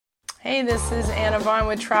Hey, this is Anna Vaughn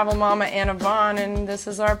with Travel Mama Anna Vaughn, and this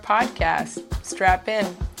is our podcast. Strap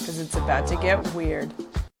in, because it's about to get weird.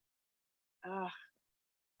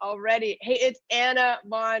 Already. Hey, it's Anna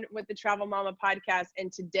Vaughn with the Travel Mama podcast,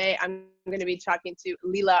 and today I'm going to be talking to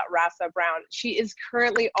Leela Rasa Brown. She is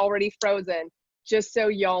currently already frozen, just so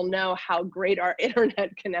y'all know how great our internet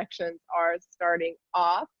connections are starting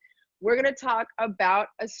off. We're going to talk about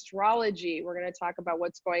astrology. We're going to talk about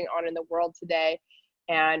what's going on in the world today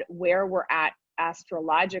and where we're at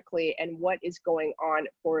astrologically and what is going on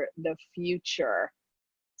for the future.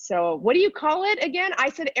 So what do you call it again? I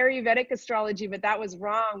said Ayurvedic astrology, but that was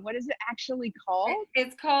wrong. What is it actually called?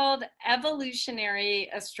 It's called evolutionary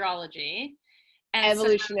astrology. And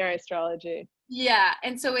evolutionary astrology. Yeah,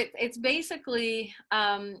 and so it's basically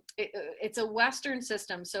it's a Western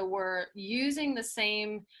system. So we're using the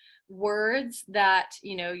same words that,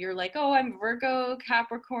 you're like, oh, I'm Virgo,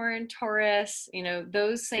 Capricorn, Taurus,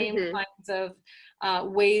 those same kinds of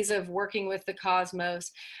ways of working with the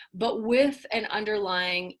cosmos, but with an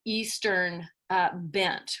underlying Eastern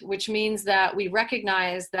bent, which means that we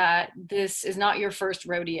recognize that this is not your first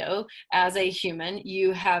rodeo as a human.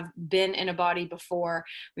 You have been in a body before.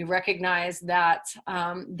 We recognize that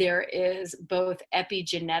there is both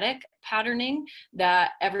epigenetic patterning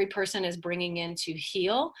that every person is bringing in to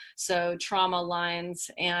heal. So trauma lines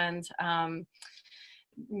and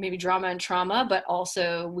maybe drama and trauma, but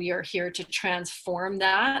also we are here to transform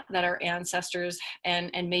that our ancestors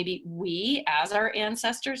and maybe we as our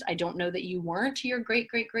ancestors, I don't know that you weren't your great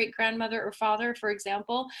grandmother or father, for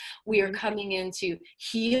example, we are coming in to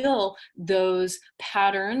heal those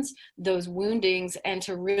patterns, those woundings, and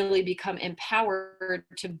to really become empowered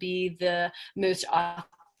to be the most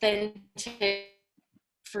authentic,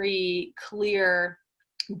 free, clear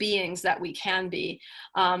beings that we can be.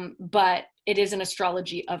 But it is an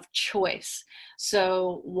astrology of choice.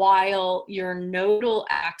 So while your nodal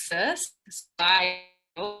axis, I'm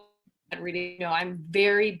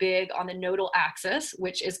very big on the nodal axis,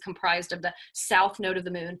 which is comprised of the south node of the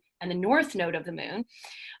moon and the north node of the moon.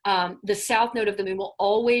 The south node of the moon will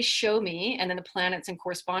always show me, and then the planets in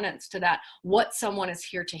correspondence to that, what someone is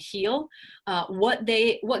here to heal, what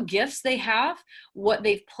gifts they have, what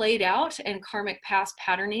they've played out in karmic past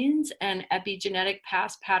patternings and epigenetic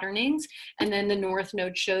past patternings. And then the north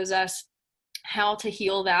node shows us how to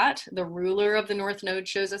heal that. The ruler of the north node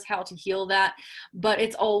shows us how to heal that, but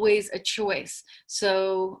it's always a choice.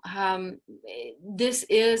 So this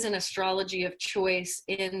is an astrology of choice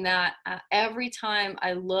in that every time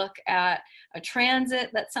I look at a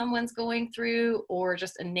transit that someone's going through or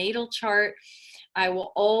just a natal chart, I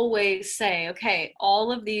will always say, okay,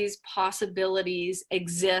 all of these possibilities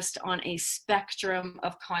exist on a spectrum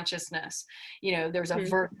of consciousness. There's a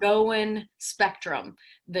Virgoan spectrum.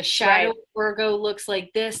 The shadow of Virgo looks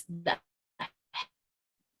like this.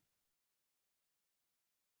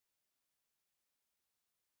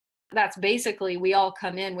 That's basically, we all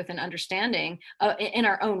come in with an understanding in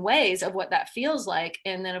our own ways of what that feels like.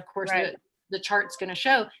 And then, of course, the chart's going to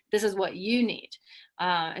show this is what you need.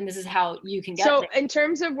 And this is how you can get there. In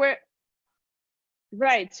terms of where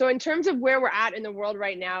we're at in the world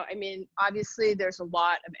right now, I mean, obviously there's a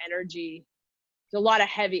lot of energy, there's a lot of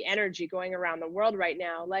heavy energy going around the world right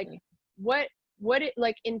now. Like what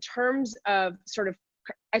in terms of sort of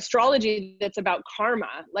astrology that's about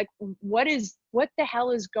karma, like what the hell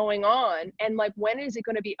is going on, and like when is it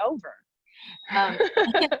going to be over?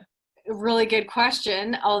 Really good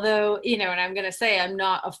question. Although, and I'm going to say I'm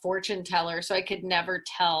not a fortune teller, so I could never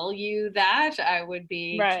tell you that. I would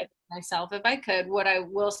be myself if I could. What I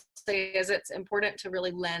will say is it's important to really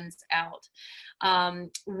lens out.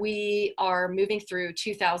 We are moving through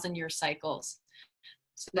 2,000-year cycles.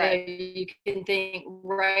 So you can think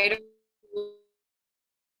right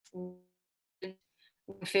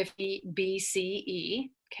 150 BCE.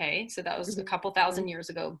 Okay, so that was a couple thousand years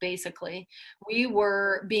ago, basically. We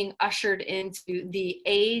were being ushered into the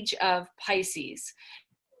age of Pisces.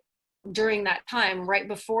 During that time, right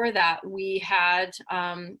before that, we had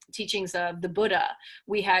teachings of the Buddha.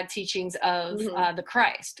 We had teachings of the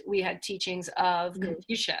Christ. We had teachings of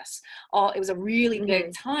Confucius. It was a really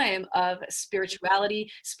big time of spirituality,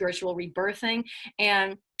 spiritual rebirthing.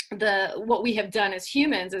 And what we have done as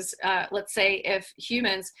humans is, let's say if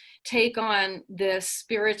humans take on this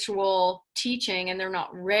spiritual teaching and they're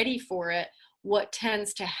not ready for it, what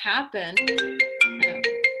tends to happen, I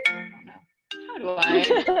don't know how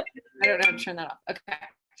to turn that off. Okay.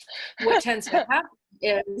 What tends to happen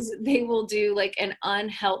is they will do like an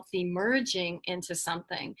unhealthy merging into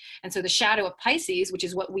something. And so the shadow of Pisces, which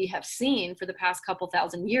is what we have seen for the past couple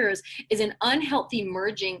thousand years, is an unhealthy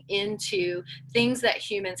merging into things that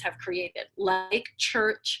humans have created, like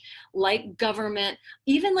church, like government,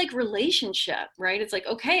 even like relationship, right? It's like,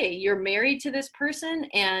 okay, you're married to this person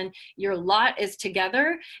and your lot is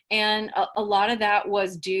together. And a lot of that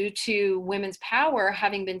was due to women's power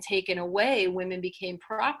having been taken away. Women became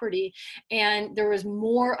property, and there was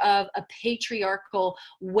more of a patriarchal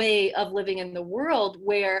way of living in the world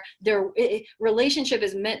where relationship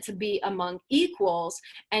is meant to be among equals,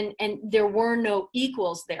 and there were no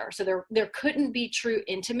equals there. So there couldn't be true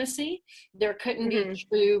intimacy, there couldn't be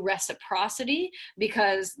true reciprocity,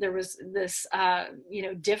 because there was this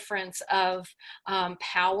difference of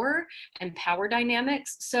power and power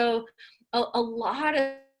dynamics. So a lot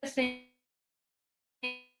of things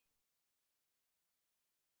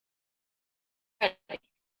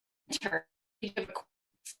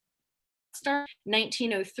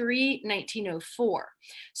 1903, 1904.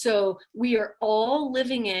 So we are all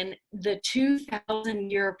living in the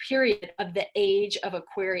 2,000-year period of the age of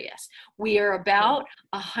Aquarius. We are about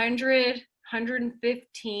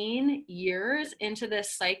 115 years into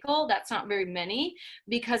this cycle. That's not very many,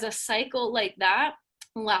 because a cycle like that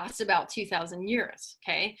lasts about 2,000 years.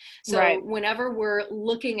 Okay. So whenever we're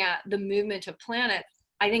looking at the movement of planets,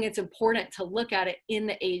 I think it's important to look at it in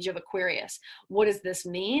the age of Aquarius. What does this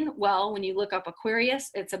mean? Well, when you look up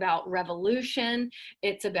Aquarius, it's about revolution.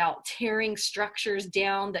 It's about tearing structures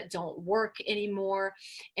down that don't work anymore.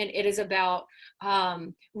 And it is about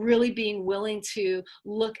really being willing to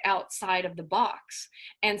look outside of the box.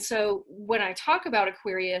 And so when I talk about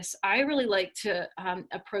Aquarius, I really like to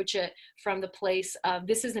approach it from the place of,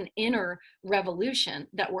 this is an inner revolution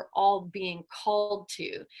that we're all being called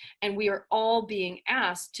to, and we are all being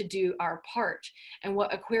asked to do our part. And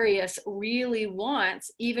what Aquarius really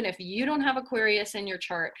wants, even if you don't have Aquarius in your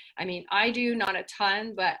chart, I mean, I do, not a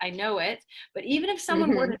ton, but I know it. But even if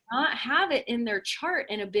someone were to not have it in their chart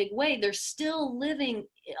in a big way, they're still living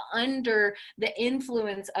under the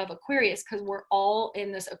influence of Aquarius, because we're all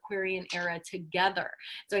in this Aquarian era together.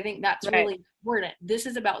 So I think that's really important. This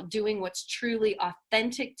is about doing what's truly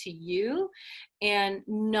authentic to you, and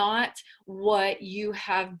not what you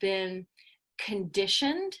have been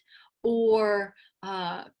conditioned or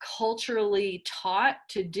culturally taught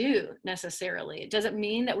to do necessarily. It doesn't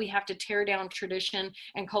mean that we have to tear down tradition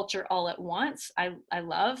and culture all at once. I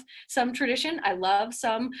love some tradition. I love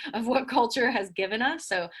some of what culture has given us.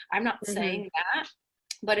 So I'm not saying that,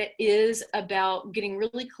 but it is about getting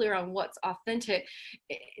really clear on what's authentic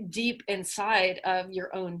deep inside of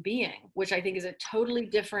your own being, which I think is a totally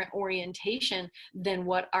different orientation than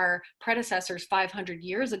what our predecessors 500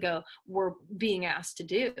 years ago were being asked to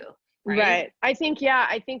do. Right. I think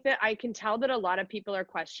that I can tell that a lot of people are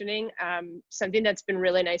questioning. Something that's been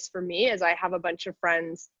really nice for me is I have a bunch of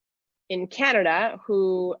friends in Canada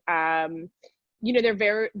who, they're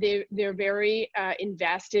very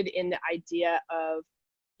invested in the idea of,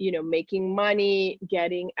 making money,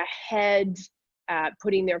 getting ahead,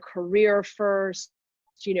 putting their career first,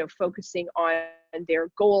 focusing on their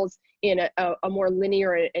goals in a more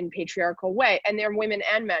linear and patriarchal way. And they're women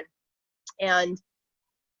and men. And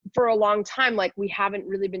for a long time, like, we haven't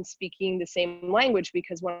really been speaking the same language,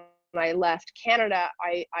 because when I left Canada,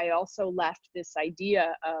 I also left this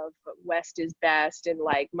idea of West is best and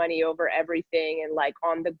like money over everything and like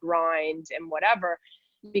on the grind and whatever,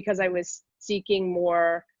 because I was seeking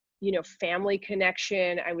more, family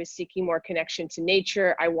connection. I was seeking more connection to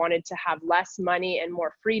nature. I wanted to have less money and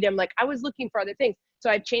more freedom. Like, I was looking for other things.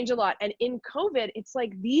 So I've changed a lot. And in COVID, it's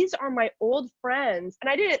like, these are my old friends, and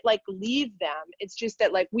I didn't like leave them. It's just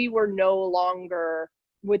that like we were no longer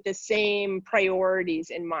with the same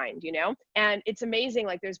priorities in mind, And it's amazing.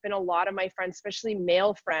 Like, there's been a lot of my friends, especially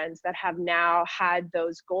male friends, that have now had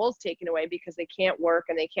those goals taken away because they can't work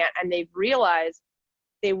and they've realized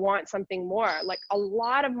they want something more. Like, a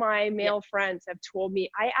lot of my male friends have told me,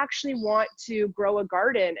 I actually want to grow a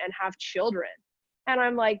garden and have children. And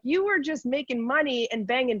I'm like, you were just making money and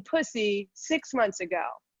banging pussy 6 months ago,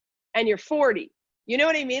 and you're 40. You know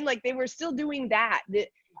what I mean? Like, they were still doing that.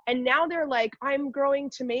 And now they're like, I'm growing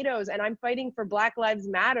tomatoes and I'm fighting for Black Lives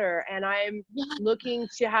Matter, and I'm looking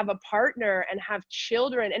to have a partner and have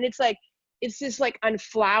children. And it's like, it's just like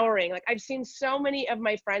unflowering. Like, I've seen so many of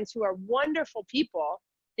my friends who are wonderful people.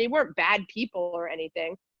 They weren't bad people or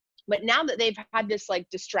anything, but now that they've had this like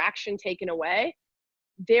distraction taken away,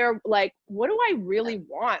 they're like, what do I really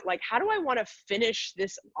want? Like, how do I want to finish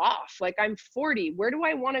this off? Like, I'm 40. Where do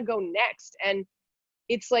I want to go next? And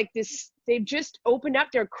it's like this, they've just opened up.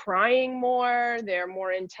 They're crying more. They're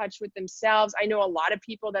more in touch with themselves. I know a lot of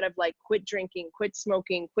people that have like quit drinking, quit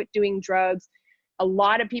smoking, quit doing drugs. A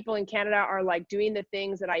lot of people in Canada are like doing the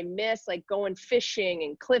things that I miss, like going fishing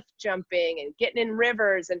and cliff jumping and getting in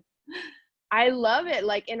rivers. And I love it,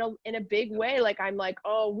 like in a big way. Like I'm like,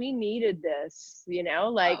 oh, we needed this, you know,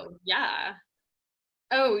 like. Oh, yeah.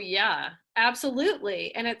 Oh, yeah,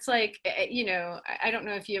 absolutely. And it's like, you know, I don't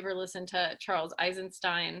know if you ever listened to Charles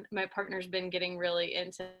Eisenstein. My partner's been getting really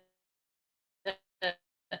into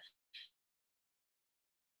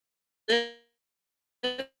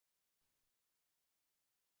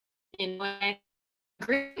you know, I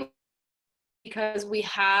agree, because we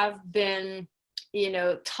have been, you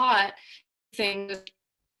know, taught things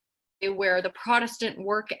where the Protestant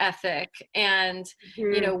work ethic and,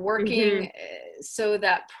 you know, working so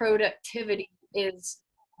that productivity is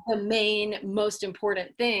the main most important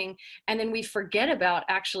thing. And then we forget about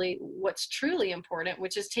actually what's truly important,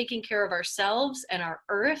 which is taking care of ourselves and our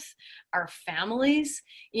earth, our families,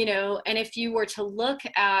 you know. And if you were to look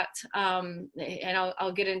at, and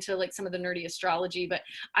I'll get into like some of the nerdy astrology, but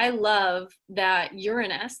I love that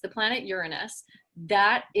Uranus, the planet Uranus,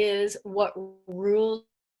 that is what rules.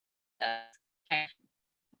 Okay.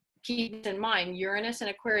 Keep in mind, Uranus and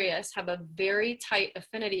Aquarius have a very tight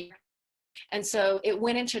affinity. And so it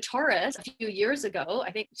went into Taurus a few years ago,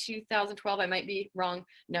 I think 2012, I might be wrong.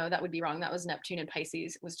 No, that would be wrong. That was Neptune and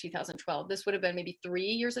Pisces, was 2012. This would have been maybe 3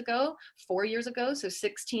 years ago, 4 years ago, so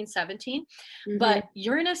 16, 17. But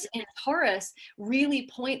Uranus in Taurus really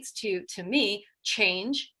points to me,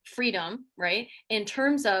 change, freedom, right? In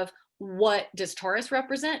terms of what does Taurus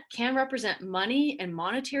represent? Can represent money and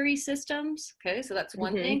monetary systems. Okay, so that's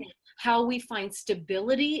one thing. How we find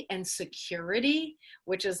stability and security,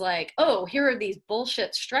 which is like, oh, here are these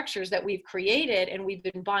bullshit structures that we've created and we've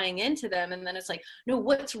been buying into them. And then it's like, no,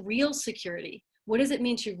 what's real security? What does it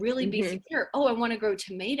mean to really be secure? Oh, I want to grow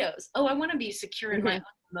tomatoes. Oh, I want to be secure in my own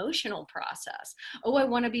emotional process. Oh, I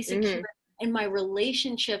want to be secure in my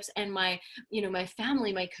relationships and my, you know, my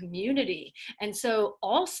family, my community. And so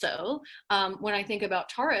also, when I think about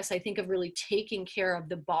Taurus, I think of really taking care of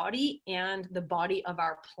the body and the body of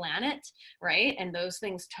our planet, right? And those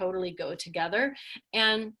things totally go together.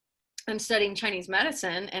 And I'm studying Chinese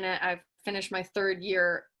medicine, and I've finished my 3rd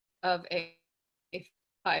year of a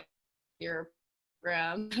 5-year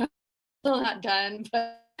program. Still not done,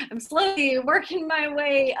 but I'm slowly working my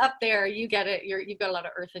way up there. You get it. You've got a lot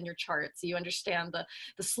of earth in your chart, so you understand the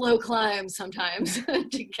slow climb sometimes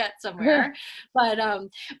to get somewhere. But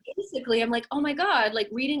basically, I'm like, oh my God, like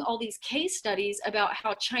reading all these case studies about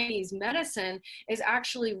how Chinese medicine is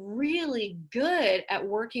actually really good at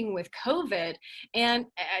working with COVID. And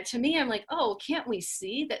to me, I'm like, oh, can't we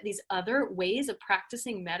see that these other ways of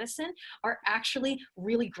practicing medicine are actually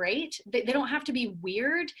really great? They don't have to be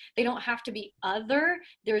weird. They don't have to be other.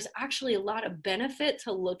 There's actually a lot of benefit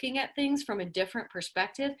to looking at things from a different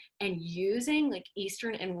perspective and using like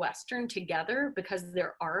Eastern and Western together, because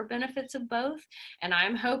there are benefits of both. And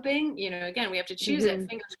I'm hoping, you know, again, we have to choose it,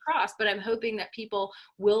 fingers crossed, but I'm hoping that people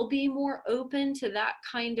will be more open to that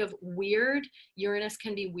kind of weird, Uranus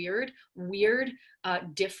can be weird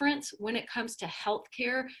difference when it comes to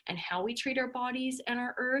healthcare and how we treat our bodies and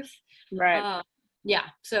our earth. Right. Yeah,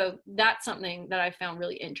 so that's something that I found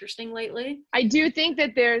really interesting lately. I do think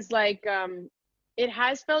that there's like, it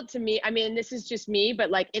has felt to me, I mean, this is just me,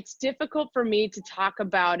 but like, it's difficult for me to talk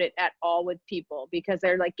about it at all with people because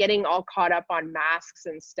they're like getting all caught up on masks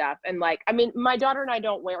and stuff. And like, I mean, my daughter and I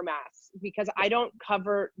don't wear masks because I don't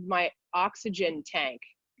cover my oxygen tank.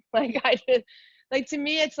 Like I just, like, to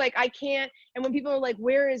me, it's like, I can't. And when people are like,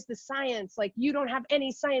 where is the science? Like, you don't have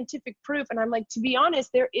any scientific proof. And I'm like, to be honest,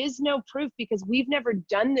 there is no proof because we've never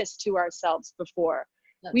done this to ourselves before.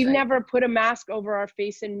 We've never put a mask over our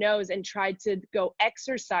face and nose and tried to go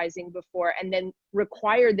exercising before and then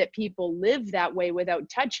required that people live that way without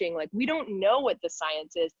touching. Like, we don't know what the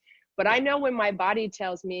science is, but I know when my body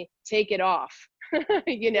tells me, take it off,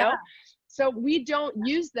 you know? So we don't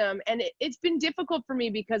use them. And it's been difficult for me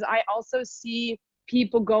because I also see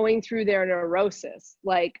people going through their neurosis.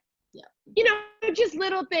 Like, you know, just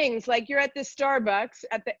little things like you're at the Starbucks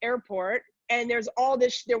at the airport and there's all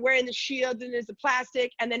this, they're wearing the shields and there's the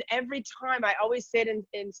plastic. And then every time I always say it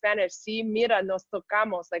in Spanish, si, mira, nos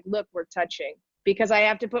tocamos, like, look, we're touching. Because I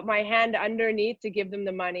have to put my hand underneath to give them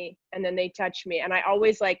the money and then they touch me. And I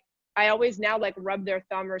always now like rub their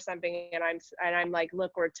thumb or something and I'm like,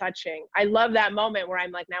 look, we're touching. I love that moment where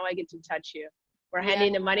I'm like, now I get to touch you. We're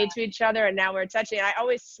handing the money to each other and now we're touching. And I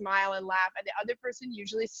always smile and laugh. And the other person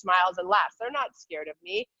usually smiles and laughs. They're not scared of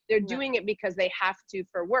me. They're doing it because they have to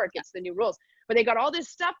for work. It's the new rules. but they got all this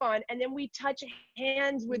stuff on, and then we touch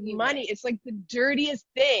hands with money. It's like the dirtiest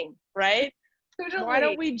thing, right? Totally. Why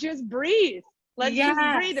don't we just breathe? Let's just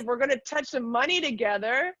breathe. Yes. If we're going to touch some money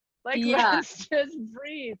together, like, Yeah. let's just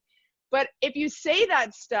breathe. But if you say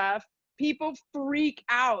that stuff, people freak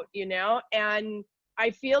out, you know? And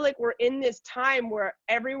I feel like we're in this time where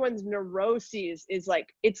everyone's neuroses is like,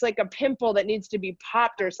 it's like a pimple that needs to be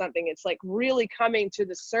popped or something. It's like really coming to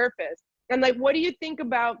the surface. And like, what do you think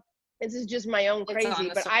about, this is just my own crazy,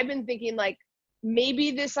 but I've been thinking like, maybe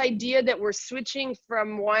this idea that we're switching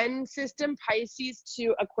from one system, Pisces,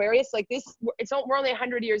 to Aquarius, like this, we're only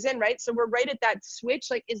 100 years in, right? So we're right at that switch.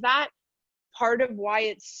 Like, is that part of why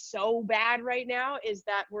it's so bad right now, is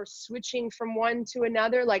that we're switching from one to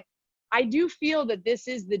another? Like, I do feel that this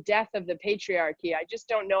is the death of the patriarchy. I just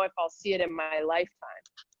don't know if I'll see it in my lifetime.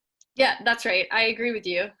 Yeah, that's right. I agree with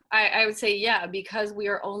you. I would say, yeah, because we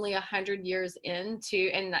are only 100 years into,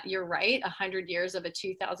 and that you're right, 100 years of a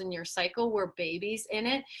 2,000-year cycle. We're babies in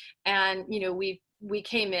it. And, you know, we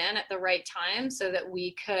came in at the right time so that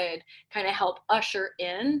we could kind of help usher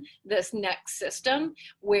in this next system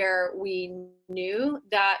where we knew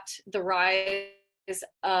that the rise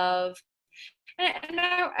of, and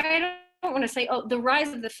I don't want to say, oh, the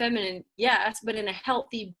rise of the feminine, yes, but in a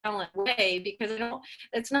healthy, balanced way, because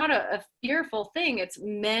it's not a fearful thing. It's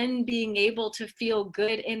men being able to feel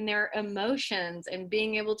good in their emotions and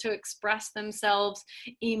being able to express themselves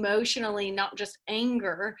emotionally, not just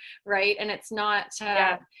anger, right? And it's not,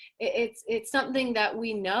 it's something that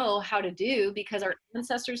we know how to do because our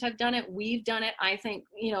ancestors have done it. We've done it, I think,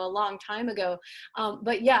 you know, a long time ago.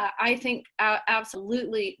 But yeah, I think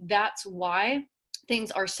absolutely that's why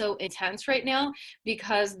things are so intense right now,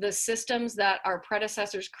 because the systems that our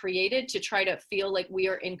predecessors created to try to feel like we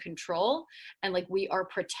are in control and like we are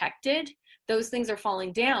protected, those things are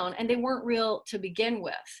falling down, and they weren't real to begin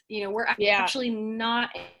with. You know, we're actually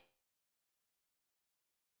not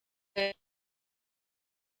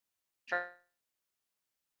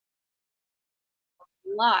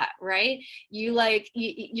lot, right? You like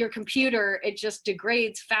your computer, it just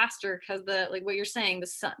degrades faster because the, like what you're saying, the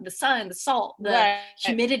sun, the salt, the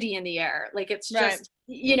humidity in the air, like it's just,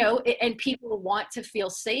 you know, and people want to feel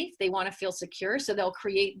safe, they want to feel secure, so they'll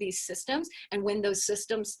create these systems. And when those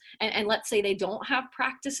systems, and let's say they don't have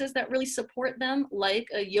practices that really support them, like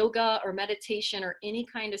a yoga or meditation or any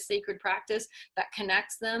kind of sacred practice that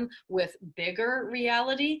connects them with bigger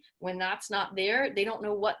reality, when that's not there, they don't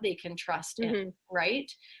know what they can trust in,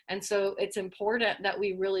 right? And so it's important that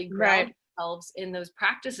we really ground ourselves in those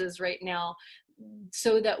practices right now,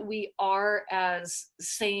 so that we are as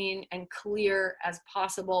sane and clear as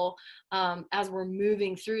possible as we're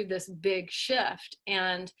moving through this big shift.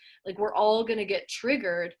 And like, we're all going to get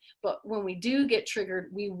triggered, but when we do get triggered,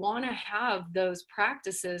 we want to have those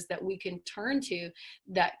practices that we can turn to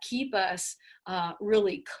that keep us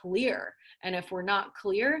really clear. And if we're not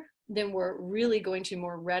clear, then we're really going to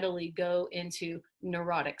more readily go into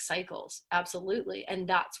neurotic cycles. Absolutely. And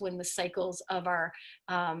that's when the cycles of our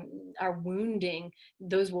wounding,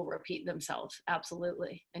 those will repeat themselves.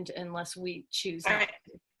 Absolutely. And unless we choose not.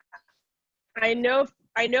 I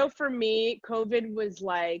know for me, COVID was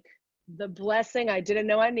like the blessing I didn't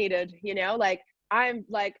know I needed, you know, like I'm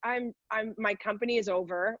my company is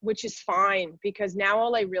over, which is fine, because now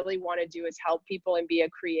all I really want to do is help people and be a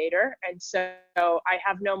creator. And so I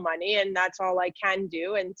have no money, and that's all I can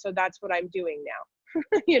do. And so that's what I'm doing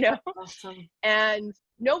now, you know. Awesome. And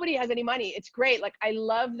nobody has any money. It's great. Like, I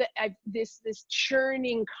love that this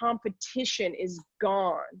churning competition is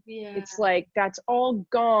gone. Yeah. It's like, that's all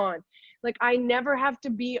gone. Like, I never have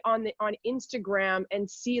to be on Instagram and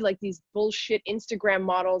see like these bullshit Instagram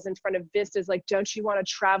models in front of vistas. Like, don't you want to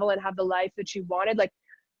travel and have the life that you wanted? Like,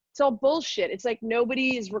 it's all bullshit. It's like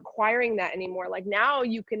nobody is requiring that anymore. Like, now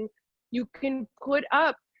you can put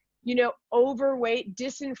up, you know, overweight,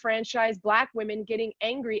 disenfranchised Black women getting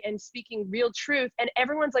angry and speaking real truth. And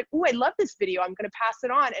everyone's like, oh, I love this video, I'm going to pass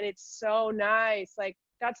it on. And it's so nice. Like,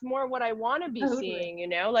 that's more what I want to be seeing, you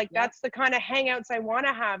know, like that's the kind of hangouts I want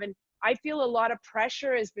to have. And I feel a lot of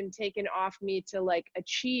pressure has been taken off me to like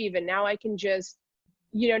achieve. And now I can just,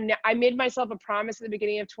 you know, I made myself a promise at the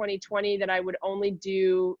beginning of 2020 that I would only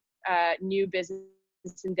do new business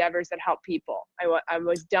endeavors that help people. I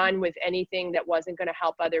was done with anything that wasn't going to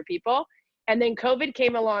help other people. And then COVID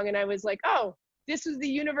came along, and I was like, oh, this was the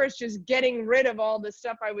universe just getting rid of all the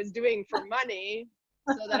stuff I was doing for money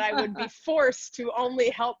so that I would be forced to only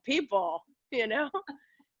help people, you know?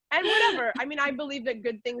 And whatever. I mean, I believe that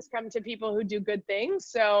good things come to people who do good things.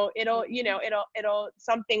 So it'll, you know,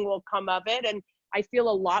 something will come of it. And I feel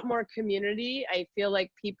a lot more community. I feel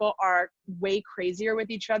like people are way crazier with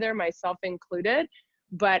each other, myself included,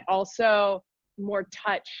 but also more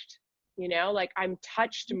touched, you know, like I'm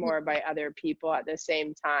touched more by other people at the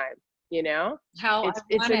same time, you know? How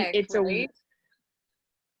ironic, right?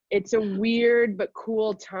 It's a weird but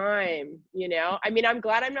cool time, you know? I mean, I'm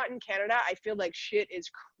glad I'm not in Canada. I feel like shit is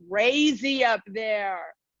crazy up there.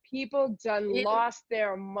 People done lost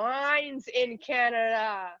their minds in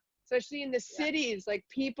Canada, especially in the cities. Like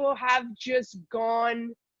people have just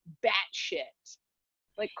gone batshit.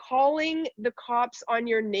 Like calling the cops on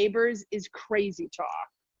your neighbors is crazy talk.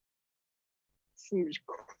 Some I'm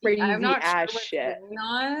crazy not sure ass what's shit. going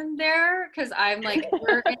on there because I'm like,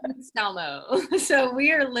 we're in Stelmo. So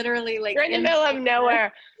we are literally like You're in the middle of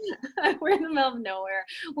nowhere. We're in the middle of nowhere.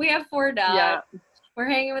 We have 4 dogs. Yeah. We're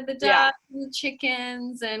hanging with the dogs Yeah. and the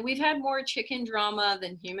chickens, and we've had more chicken drama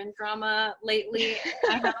than human drama lately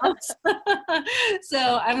in my house.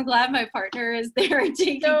 So I'm glad my partner is there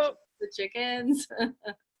taking care of the chickens.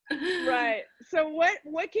 Right. So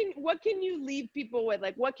what can you leave people with?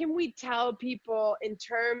 Like what can we tell people in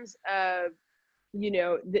terms of, you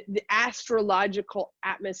know, the astrological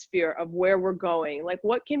atmosphere of where we're going? Like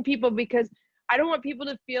what can people, because I don't want people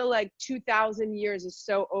to feel like 2,000 years is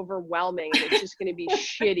so overwhelming and it's just going to be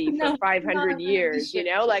shitty for 500 years, you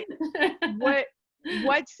know? Like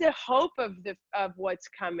what's the hope of what's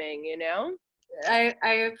coming, you know?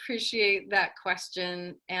 I appreciate that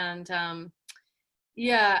question. And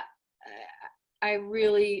yeah, I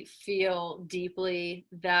really feel deeply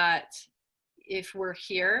that if we're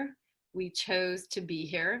here, we chose to be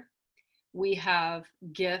here. We have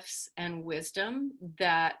gifts and wisdom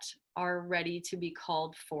that are ready to be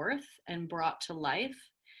called forth and brought to life.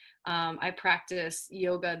 I practice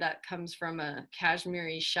yoga that comes from a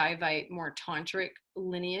Kashmiri Shaivite, more tantric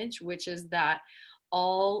lineage, which is that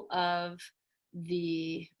all of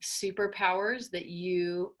the superpowers that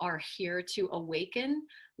you are here to awaken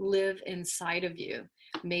live inside of you.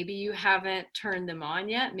 Maybe you haven't turned them on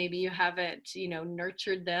yet. Maybe you haven't, you know,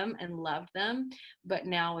 nurtured them and loved them, but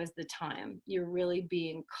now is the time. You're really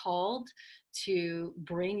being called to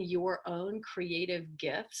bring your own creative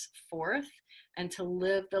gifts forth and to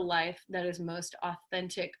live the life that is most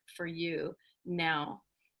authentic for you now.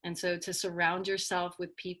 And so to surround yourself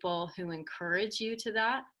with people who encourage you to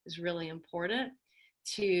that is really important.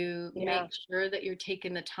 To make sure that you're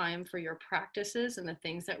taking the time for your practices and the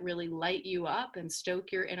things that really light you up and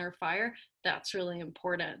stoke your inner fire, that's really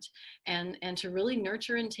important. And to really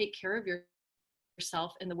nurture and take care of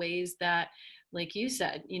yourself in the ways that, like you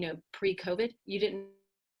said, you know, pre-COVID, you didn't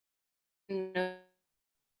know.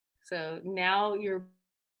 So now you're.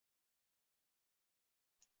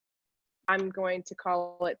 I'm going to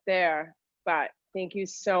call it there, but thank you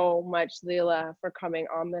so much, Leela, for coming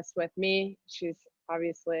on this with me. She's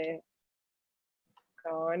obviously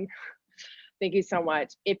gone. Thank you so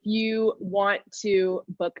much. If you want to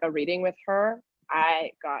book a reading with her,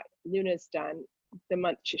 I got Luna's done the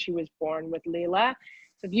month she was born with Leela.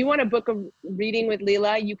 So if you want to book a reading with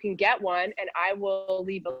Leela, you can get one, and I will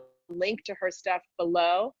leave a link to her stuff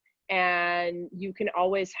below. And you can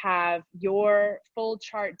always have your full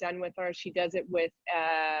chart done with her. She does it with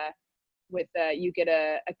you get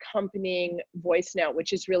a accompanying voice note,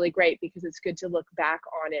 which is really great because it's good to look back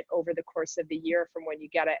on it over the course of the year from when you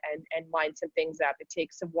get it and line some things up. It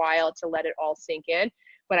takes a while to let it all sink in,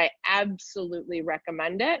 but I absolutely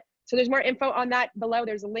recommend it. So there's more info on that below.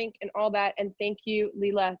 There's a link and all that. And thank you,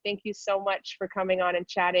 Leela. Thank you so much for coming on and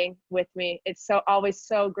chatting with me. It's always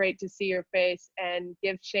so great to see your face, and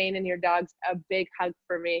give Shane and your dogs a big hug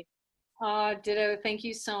for me. Ditto. Thank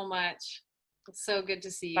you so much. It's so good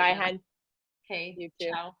to see you. Bye, hon. Okay. You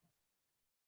too. Ciao.